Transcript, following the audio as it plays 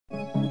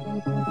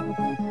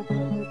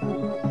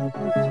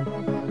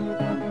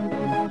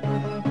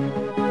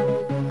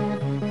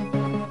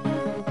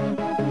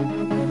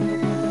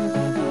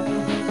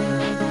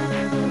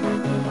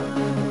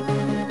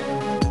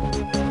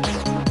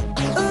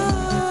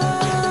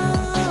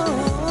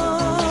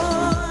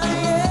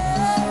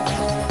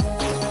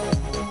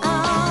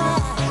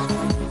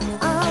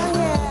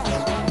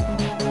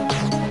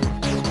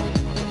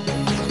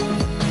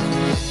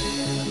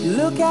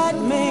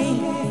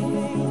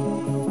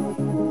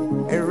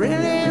It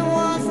really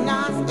was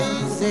not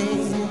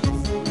easy,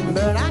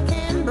 but I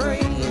can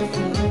breathe.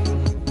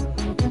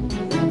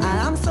 And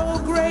I'm so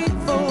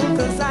grateful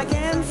 'cause I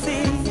can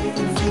see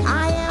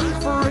I am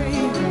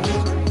free.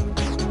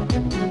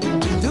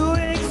 Do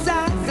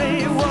exactly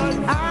what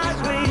I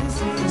please.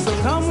 So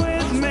come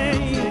with me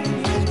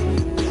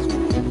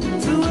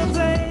to a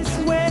place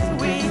where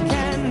we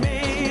can be.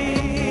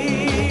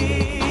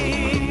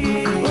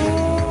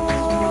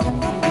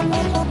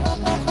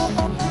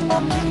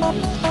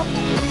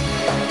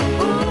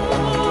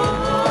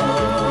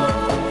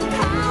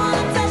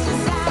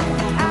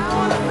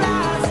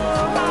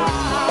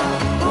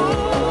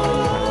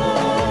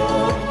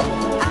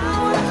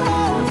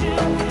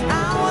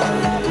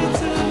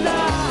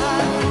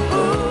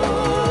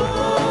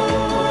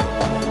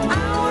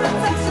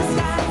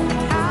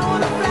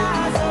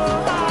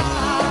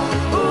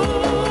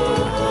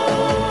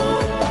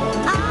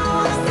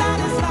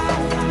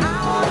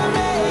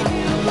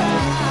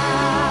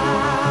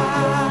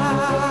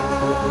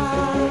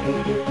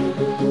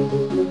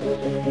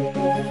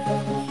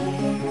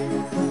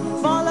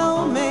 Follow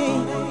me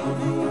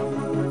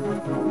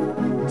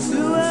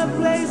to a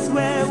place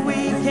where we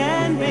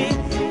can be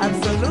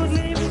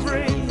absolutely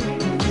free.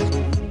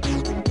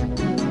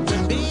 To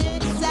be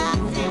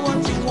exactly what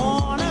you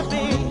wanna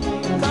be,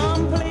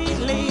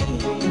 completely.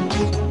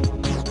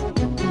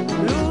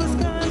 Lose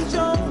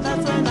control,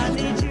 that's when I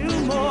need you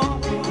more.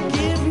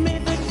 Give me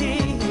the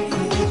key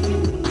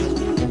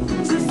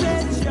to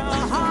set your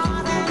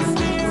heart and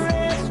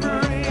spirit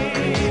free.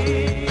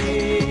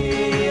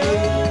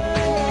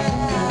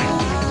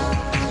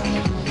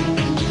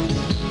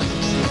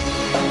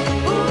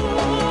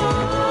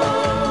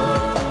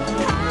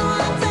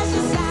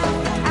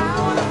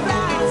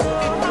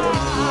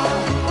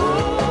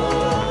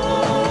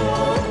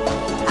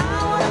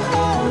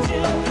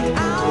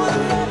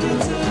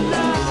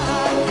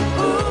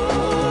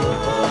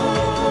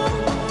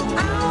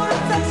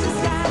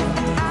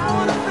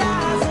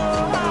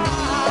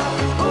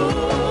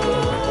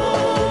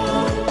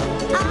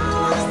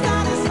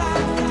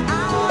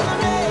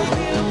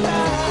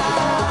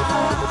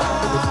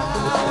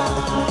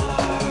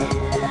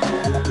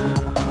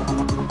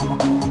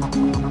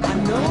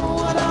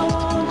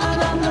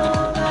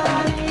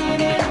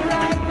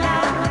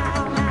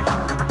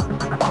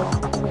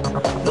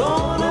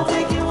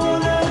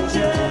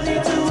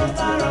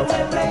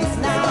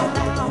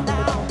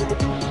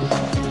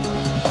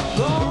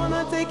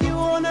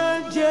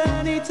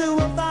 To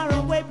a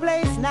faraway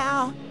place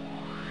now.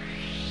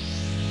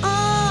 Oh,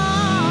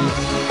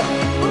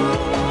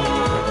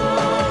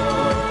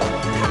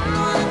 I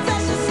wanna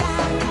touch the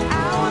sky.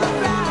 I wanna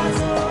fly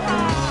so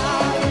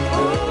high.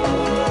 Ooh,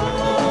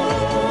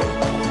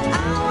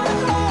 I wanna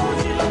hold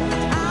you.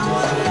 I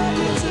wanna love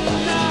you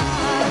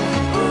tonight.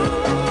 Ooh,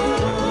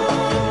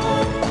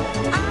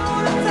 I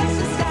wanna touch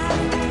the sky.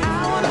 I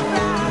wanna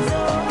fly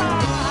so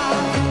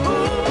high.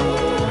 Ooh,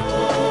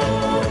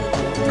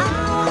 I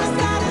wanna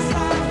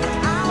satisfy.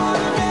 I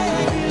wanna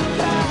make you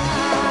cry.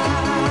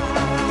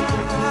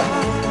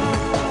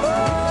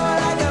 Oh,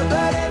 like a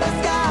bird in the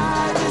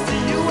sky, just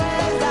you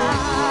and I.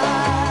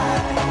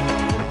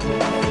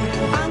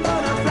 I'm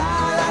gonna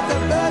fly like a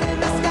bird in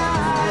the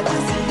sky,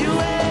 just you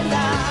and I.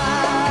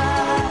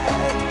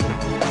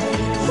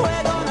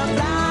 We're gonna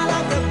fly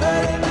like a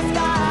bird in the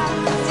sky,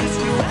 just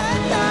you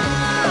and I.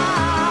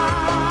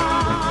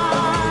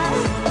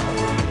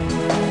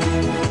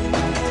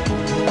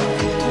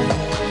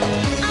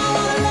 I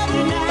wanna love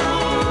you now.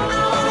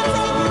 I wanna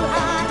take you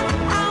high.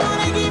 I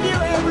wanna give you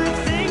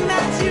everything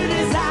that you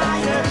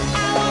desire.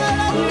 I wanna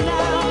love you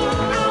now.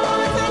 I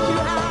wanna take you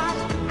high.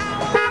 I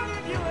wanna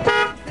give you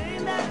everything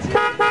that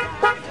you desire.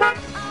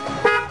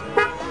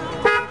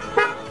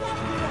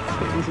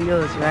 It was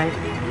yours, right?